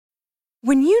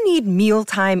When you need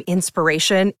mealtime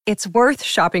inspiration, it's worth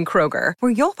shopping Kroger,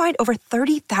 where you'll find over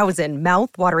 30,000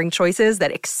 mouth-watering choices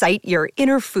that excite your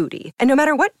inner foodie. And no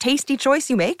matter what tasty choice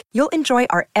you make, you'll enjoy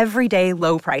our everyday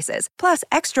low prices, plus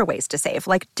extra ways to save,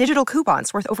 like digital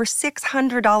coupons worth over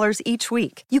 $600 each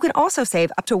week. You can also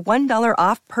save up to $1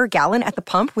 off per gallon at the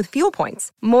pump with fuel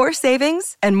points. More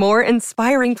savings and more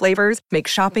inspiring flavors make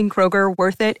shopping Kroger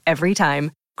worth it every time.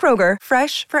 Kroger,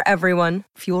 fresh for everyone.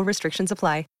 Fuel restrictions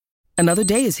apply. Another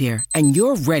day is here, and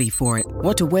you're ready for it.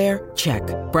 What to wear? Check.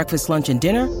 Breakfast, lunch, and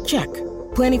dinner? Check.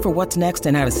 Planning for what's next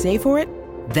and how to save for it?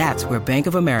 That's where Bank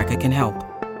of America can help.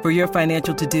 For your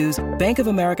financial to-dos, Bank of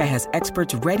America has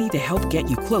experts ready to help get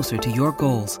you closer to your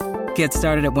goals. Get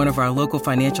started at one of our local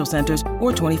financial centers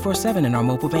or 24/7 in our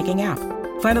mobile banking app.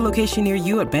 Find a location near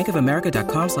you at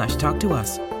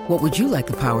bankofamerica.com/talktous. What would you like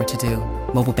the power to do?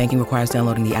 Mobile banking requires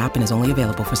downloading the app and is only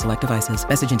available for select devices.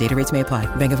 Message and data rates may apply.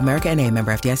 Bank of America N.A.,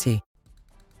 member FDIC.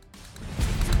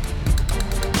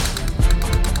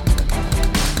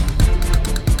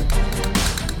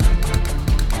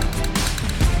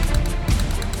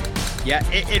 Yeah,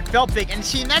 it felt big. And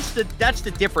see, that's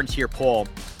the difference here, Paul,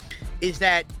 is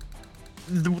that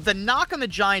the knock on the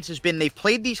Giants has been they've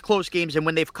played these close games, and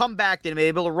when they've come back, they've been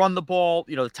able to run the ball,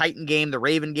 the Titan game, the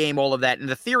Raven game, all of that. And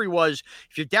the theory was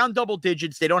if you're down double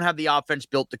digits, they don't have the offense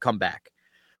built to come back.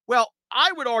 Well,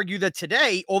 I would argue that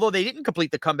today, although they didn't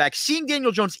complete the comeback, seeing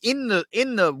Daniel Jones in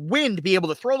the wind be able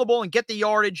to throw the ball and get the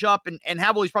yardage up and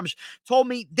have all these problems told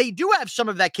me they do have some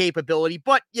of that capability,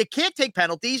 but you can't take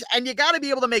penalties and you got to be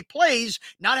able to make plays,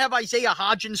 not have Isaiah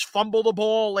Hodgins fumble the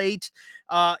ball late.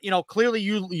 Clearly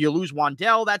you lose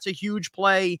Wandell. That's a huge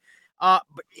play. But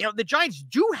the Giants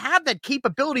do have that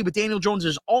capability with Daniel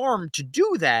Jones's arm to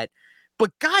do that,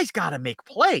 but guys got to make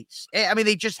plays. I mean,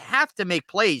 they just have to make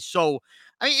plays. So,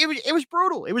 I mean, it was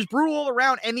brutal. It was brutal all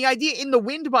around. And the idea in the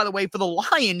wind, by the way, for the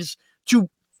Lions to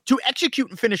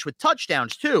execute and finish with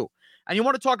touchdowns too. And you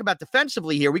want to talk about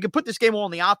defensively here. We can put this game all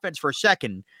on the offense for a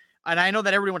second. And I know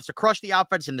that everybody wants to crush the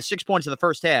offense in the 6 points in the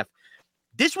first half.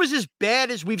 This was as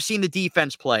bad as we've seen the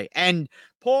defense play. And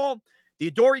Paul, the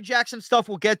Adoree Jackson stuff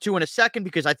we'll get to in a second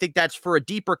because I think that's for a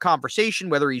deeper conversation,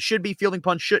 whether he should be fielding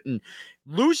punts, shouldn't.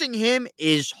 Losing him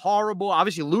is horrible.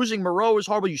 Obviously, losing Moreau is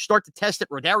horrible. You start to test it.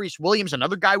 Rodarius Williams,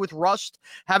 another guy with rust,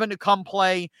 having to come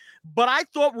play. But I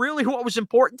thought really what was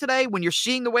important today, when you're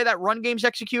seeing the way that run game's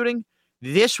executing,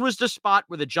 this was the spot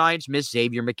where the Giants missed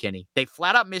Xavier McKinney. They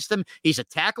flat out missed him. He's a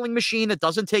tackling machine that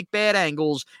doesn't take bad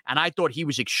angles, and I thought he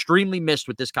was extremely missed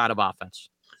with this kind of offense.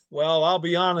 Well, I'll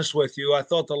be honest with you. I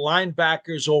thought the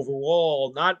linebackers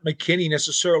overall, not McKinney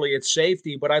necessarily at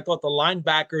safety, but I thought the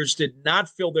linebackers did not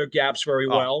fill their gaps very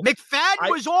well.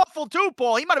 McFadden was awful too,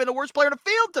 Paul. He might have been the worst player in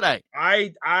the field today.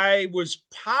 I was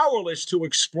powerless to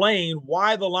explain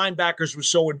why the linebackers were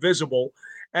so invisible.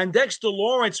 And Dexter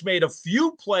Lawrence made a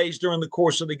few plays during the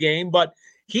course of the game, but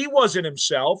he wasn't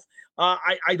himself.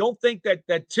 I don't think that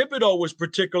Thibodeau was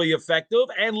particularly effective.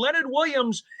 And Leonard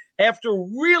Williams, after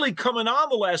really coming on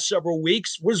the last several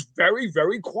weeks, was very,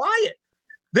 very quiet.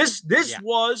 This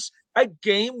was a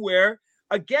game where,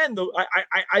 again,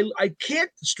 I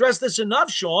can't stress this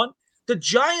enough, Sean. The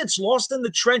Giants lost in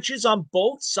the trenches on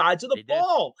both sides of the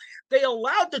ball. They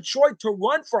allowed Detroit to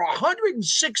run for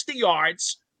 160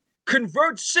 yards,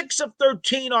 convert 6 of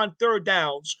 13 on third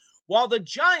downs, while the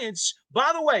Giants,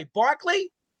 by the way,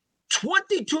 Barkley,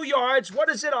 22 yards, what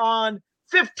is it on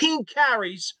 15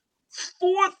 carries,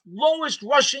 fourth lowest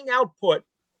rushing output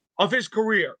of his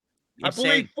career.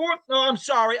 Insane.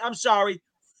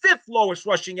 Fifth lowest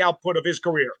rushing output of his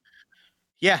career.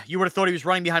 Yeah, you would have thought he was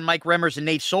running behind Mike Remmers and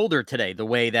Nate Solder today, the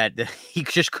way that he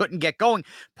just couldn't get going.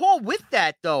 Paul, with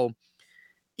that, though,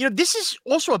 this is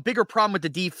also a bigger problem with the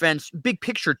defense, big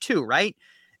picture too, right?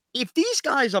 If these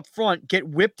guys up front get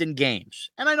whipped in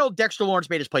games, and I know Dexter Lawrence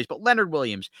made his plays, but Leonard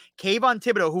Williams, Kayvon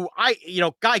Thibodeau, who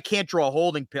guy can't draw a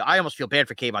holding. I almost feel bad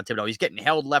for Kayvon Thibodeau. He's getting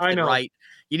held left and right.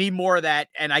 You need more of that,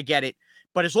 and I get it.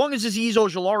 But as long as Azeez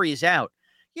Ojulari is out,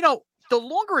 the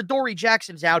longer Adoree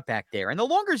Jackson's out back there, and the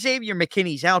longer Xavier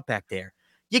McKinney's out back there,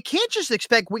 you can't just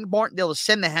expect Wink Martindale to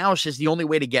send the house as the only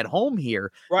way to get home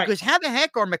here. Right. Because how the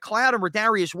heck are McLeod and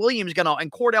Rodarius Williams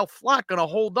and Cordell Flott going to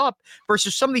hold up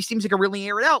versus some of these teams that can really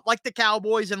air it out, like the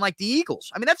Cowboys and like the Eagles?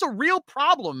 I mean, that's a real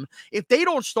problem if they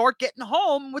don't start getting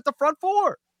home with the front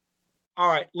four. All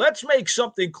right, let's make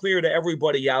something clear to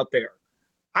everybody out there.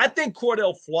 I think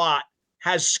Cordell Flott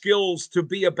has skills to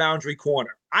be a boundary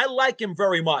corner. I like him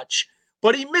very much,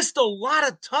 but he missed a lot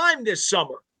of time this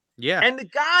summer. Yeah. And the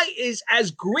guy is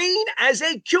as green as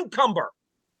a cucumber.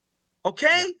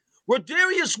 Okay? Yeah.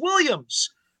 Rodarius Williams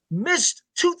missed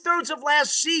 2/3 of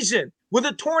last season with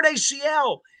a torn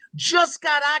ACL. just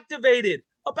got activated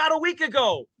about a week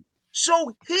ago.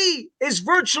 So he is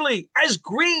virtually as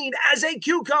green as a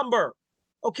cucumber.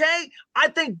 Okay? I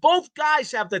think both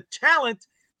guys have the talent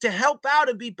to help out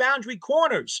and be boundary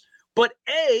corners. But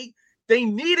A, they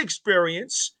need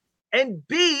experience. And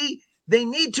B, they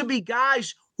need to be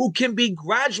guys who can be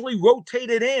gradually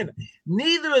rotated in.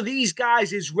 Neither of these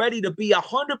guys is ready to be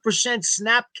 100%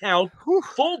 snap count,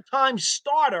 full-time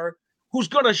starter who's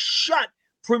going to shut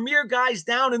premier guys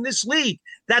down in this league.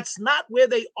 That's not where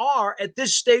they are at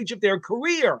this stage of their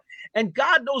career. And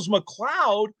God knows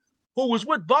McLeod, who was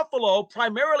with Buffalo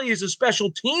primarily as a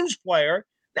special teams player.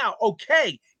 Now,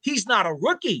 okay, he's not a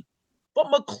rookie, but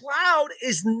McLeod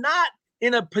is not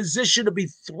in a position to be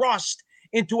thrust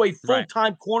into a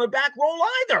full-time cornerback role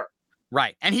either.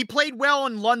 Right. And he played well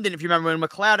in London, if you remember, when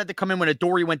McLeod had to come in when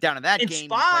Adoree went down in that game. Spots. He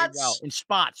played well. In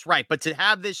spots, right. But to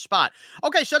have this spot.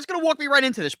 Okay, so that's going to walk me right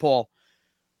into this, Paul.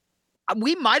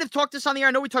 We might have talked this on the air.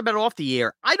 I know we talked about it off the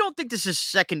air. I don't think this is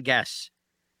second guess.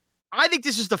 I think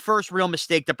this is the first real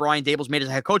mistake that Brian Daboll's made as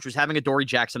a head coach, was having Adoree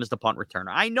Jackson as the punt returner.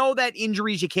 I know that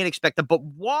injuries, you can't expect them, but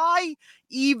why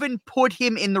even put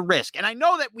him in the risk? And I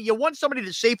know that you want somebody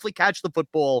to safely catch the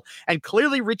football, and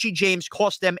clearly Richie James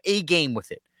cost them a game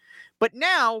with it. But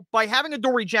now, by having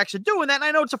Adoree Jackson doing that, and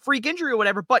I know it's a freak injury or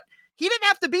whatever, but he didn't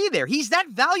have to be there. He's that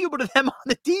valuable to them on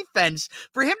the defense.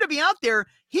 For him to be out there,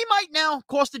 he might now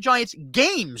cost the Giants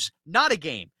games, not a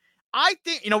game. I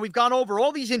think, we've gone over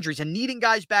all these injuries and needing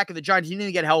guys back in the Giants, needing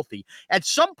to get healthy. At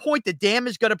some point, the dam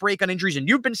is going to break on injuries, and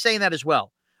you've been saying that as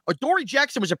well. Adoree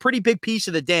Jackson was a pretty big piece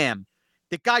of the dam.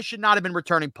 The guy should not have been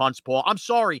returning punts, Paul. I'm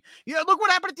sorry. Look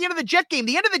what happened at the end of the Jet game.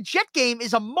 The end of the Jet game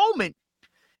is a moment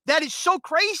that is so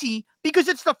crazy because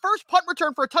it's the first punt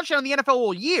return for a touchdown in the NFL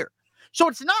all year. So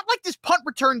it's not like this punt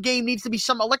return game needs to be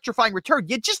some electrifying return.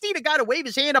 You just need a guy to wave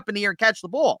his hand up in the air and catch the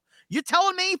ball. You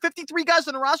telling me 53 guys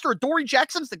on the roster, Adoree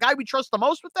Jackson's the guy we trust the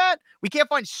most with that? We can't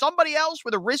find somebody else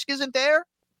where the risk isn't there?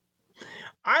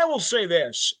 I will say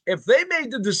this. If they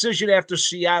made the decision after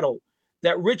Seattle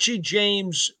that Richie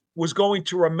James was going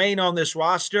to remain on this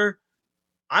roster,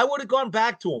 I would have gone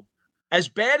back to him. As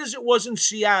bad as it was in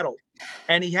Seattle,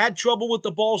 and he had trouble with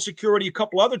the ball security a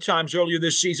couple other times earlier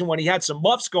this season when he had some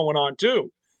muffs going on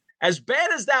too. As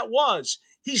bad as that was,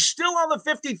 he's still on the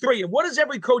 53. And what does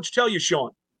every coach tell you,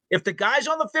 Sean? If the guy's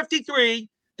on the 53,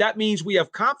 that means we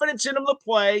have confidence in him to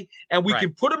play, and we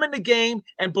can put him in the game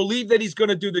and believe that he's going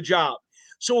to do the job.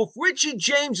 So if Richie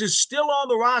James is still on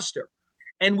the roster,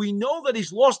 and we know that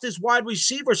he's lost his wide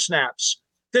receiver snaps,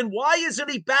 then why isn't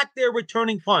he back there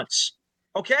returning punts?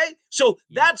 Okay? So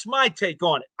that's my take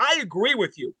on it. I agree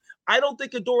with you. I don't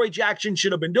think Adoree Jackson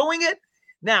should have been doing it.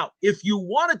 Now, if you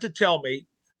wanted to tell me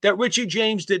that Richie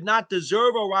James did not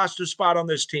deserve a roster spot on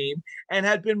this team and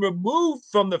had been removed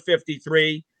from the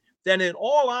 53, then in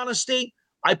all honesty,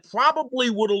 I probably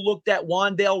would have looked at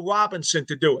Wan'Dale Robinson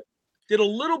to do it. Did a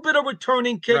little bit of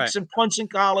returning kicks and punts in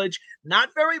college, not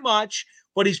very much,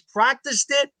 but he's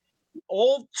practiced it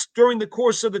all during the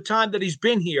course of the time that he's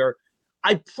been here.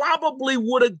 I probably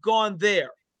would have gone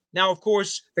there. Now, of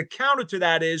course, the counter to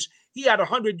that is he had a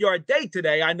 100-yard day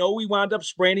today. I know he wound up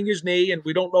spraining his knee, and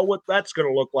we don't know what that's going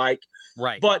to look like.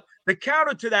 Right. But the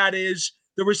counter to that is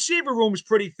the receiver room is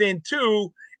pretty thin,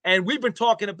 too. And we've been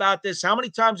talking about this. How many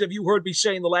times have you heard me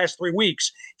say in the last 3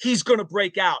 weeks, he's going to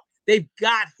break out? They've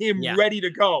got him ready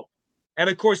to go. And,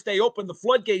 of course, they opened the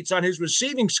floodgates on his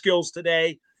receiving skills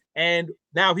today, and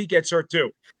now he gets hurt,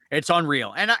 too. It's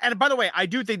unreal. And by the way, I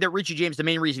do think that Richie James, the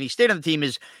main reason he stayed on the team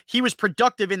is he was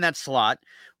productive in that slot.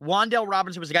 Wan'Dale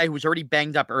Robinson was a guy who was already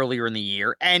banged up earlier in the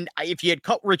year. And if you had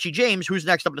cut Richie James, who's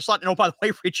next up in the slot? And oh, by the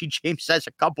way, Richie James says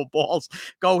a couple balls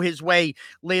go his way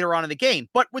later on in the game.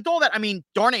 But with all that, I mean,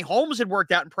 Darnay Holmes had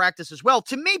worked out in practice as well.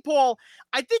 To me, Paul,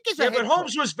 I think but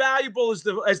Holmes was valuable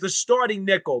as the starting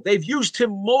nickel. They've used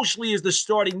him mostly as the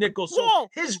starting nickel. So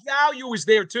his value is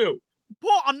there too.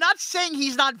 Paul, I'm not saying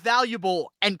he's not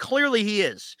valuable, and clearly he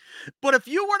is. But if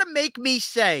you were to make me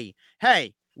say,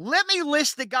 hey, let me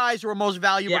list the guys who are most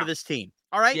valuable to this team,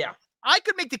 all right? Yeah. I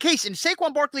could make the case, and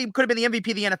Saquon Barkley could have been the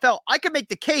MVP of the NFL. I could make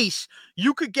the case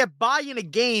you could get by in a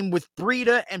game with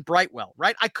Breida and Brightwell,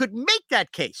 right? I could make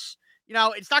that case.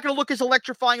 It's not going to look as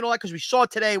electrifying and all that because we saw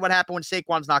today what happened when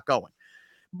Saquon's not going.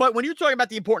 But when you're talking about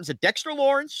the importance of Dexter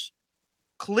Lawrence,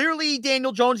 clearly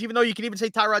Daniel Jones, even though you can even say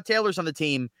Tyrod Taylor's on the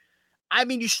team, I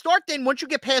mean, you start then, once you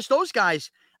get past those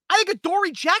guys, I think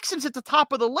Adoree Jackson's at the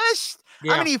top of the list.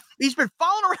 Yeah. I mean, he's been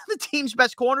following around the team's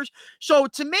best corners. So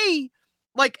to me,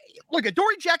 look,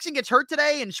 Adoree Jackson gets hurt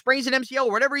today and sprains an MCL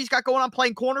or whatever he's got going on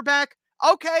playing cornerback.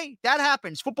 Okay, that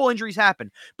happens. Football injuries happen.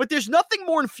 But there's nothing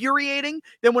more infuriating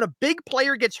than when a big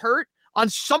player gets hurt on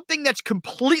something that's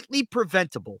completely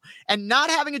preventable, and not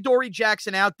having Adoree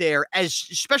Jackson out there as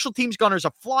special teams gunners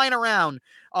are flying around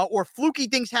or fluky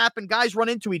things happen, guys run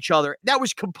into each other, that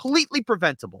was completely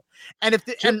preventable. And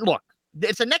and look,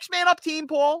 it's a next man up team,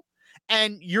 Paul,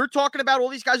 and you're talking about all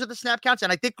these guys with the snap counts,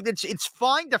 and I think it's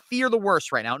fine to fear the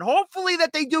worst right now, and hopefully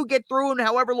that they do get through and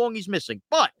however long he's missing.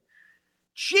 But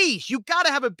geez, you got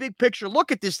to have a big picture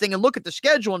look at this thing and look at the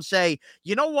schedule and say,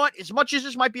 you know what? As much as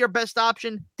this might be our best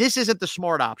option, this isn't the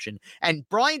smart option. And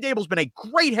Brian Daboll's been a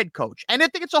great head coach. And I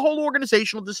think it's a whole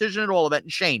organizational decision and all of that.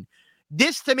 And Shane,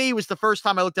 this to me was the first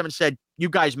time I looked at him and said, you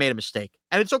guys made a mistake.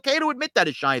 And it's okay to admit that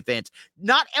as Giant fans.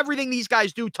 Not everything these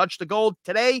guys do touch the gold.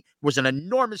 Today was an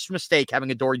enormous mistake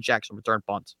having Adoree Jackson return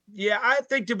punts. Yeah, I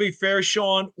think to be fair,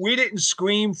 Sean, we didn't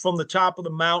scream from the top of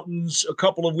the mountains a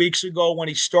couple of weeks ago when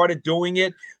he started doing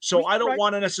it. So I don't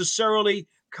want to necessarily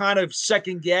kind of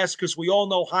second guess because we all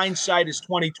know hindsight is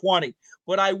 20/20.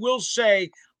 But I will say,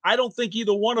 I don't think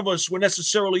either one of us were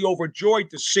necessarily overjoyed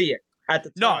to see it at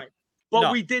the time.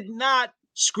 But we did not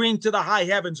scream to the high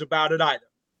heavens about it either.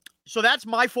 So that's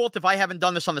my fault if I haven't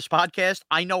done this on this podcast.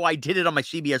 I know I did it on my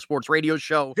CBS Sports Radio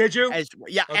show. Did you? Okay.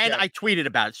 And I tweeted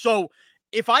about it. So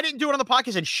if I didn't do it on the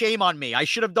podcast, then shame on me. I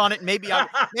should have done it. Maybe I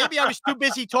was too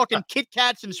busy talking Kit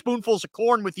Kats and spoonfuls of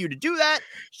corn with you to do that.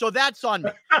 So that's on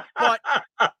me. But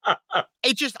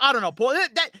it just, I don't know, Paul.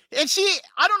 And see,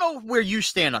 I don't know where you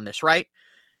stand on this, right?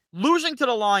 Losing to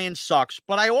the Lions sucks,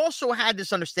 but I also had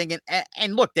this understanding,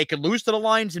 and look, they could lose to the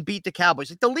Lions and beat the Cowboys.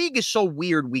 Like, the league is so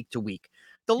weird week to week.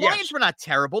 The Lions were not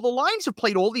terrible. The Lions have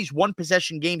played all these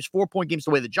one-possession games, 4-point games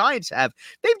the way the Giants have.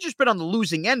 They've just been on the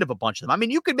losing end of a bunch of them. I mean,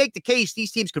 you could make the case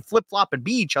these teams could flip-flop and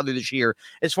beat each other this year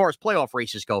as far as playoff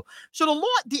races go. So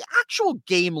the actual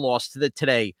game loss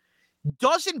today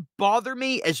doesn't bother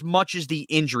me as much as the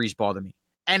injuries bother me.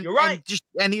 And you're right.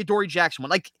 And the Adoree Jackson one.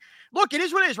 Like, look, it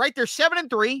is what it is, right? They're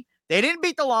 7-3. They didn't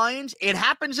beat the Lions. It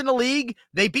happens in the league.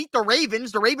 They beat the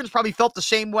Ravens. The Ravens probably felt the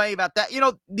same way about that. You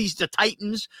know, the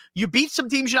Titans. You beat some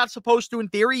teams you're not supposed to in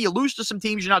theory. You lose to some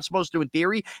teams you're not supposed to in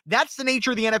theory. That's the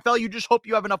nature of the NFL. You just hope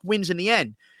you have enough wins in the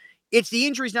end. It's the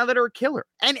injuries now that are a killer.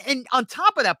 And on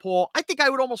top of that, Paul, I think I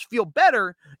would almost feel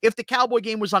better if the Cowboy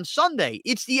game was on Sunday.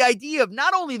 It's the idea of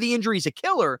not only the injuries a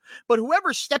killer, but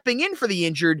whoever's stepping in for the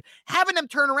injured, having them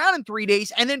turn around in 3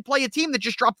 days and then play a team that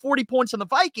just dropped 40 points on the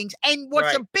Vikings. And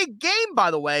what's a big game,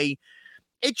 by the way,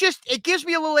 it gives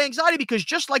me a little anxiety because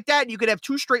just like that, you could have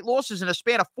 2 straight losses in a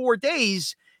span of 4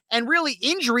 days. And really,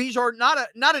 injuries are not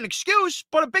an excuse,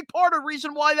 but a big part of the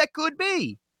reason why that could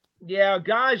be. Yeah,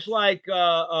 guys like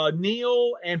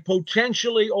Neal and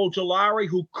potentially Ojulari,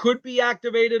 who could be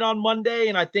activated on Monday,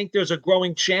 and I think there's a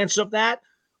growing chance of that.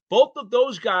 Both of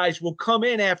those guys will come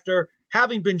in after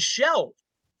having been shelved.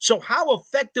 So how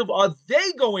effective are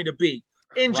they going to be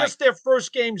in just their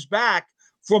first games back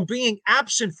from being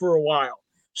absent for a while?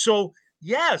 So,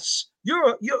 yes,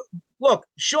 look,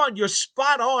 Sean, you're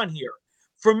spot on here.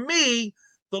 For me,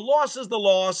 the loss is the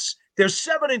loss. They're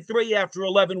 7-3 after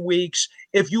 11 weeks.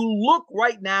 If you look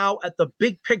right now at the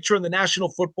big picture in the National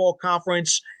Football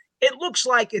Conference, it looks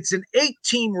like it's an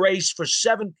 8-team race for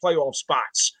 7 playoff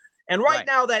spots. And right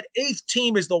now, that 8th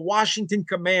team is the Washington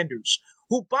Commanders,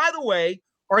 who, by the way,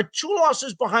 are 2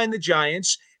 losses behind the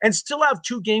Giants and still have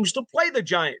 2 games to play the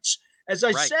Giants. As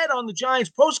I said on the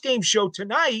Giants postgame show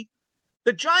tonight,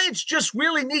 the Giants just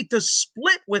really need to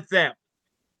split with them.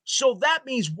 So that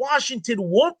means Washington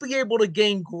won't be able to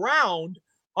gain ground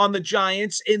on the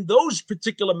Giants in those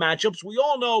particular matchups. We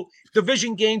all know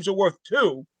division games are worth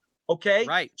 2, okay?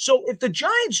 Right. So if the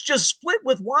Giants just split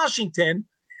with Washington,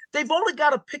 they've only got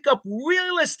to pick up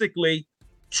realistically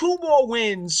 2 more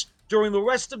wins during the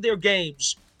rest of their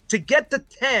games to get to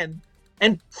 10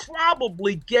 and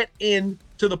probably get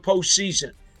into the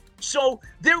postseason. So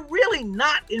they're really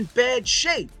not in bad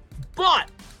shape. But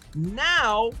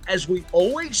now, as we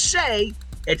always say,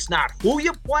 it's not who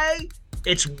you play,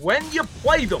 it's when you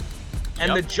play them.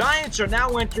 And the Giants are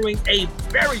now entering a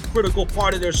very critical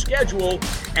part of their schedule,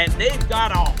 and they've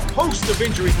got a host of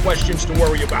injury questions to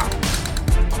worry about.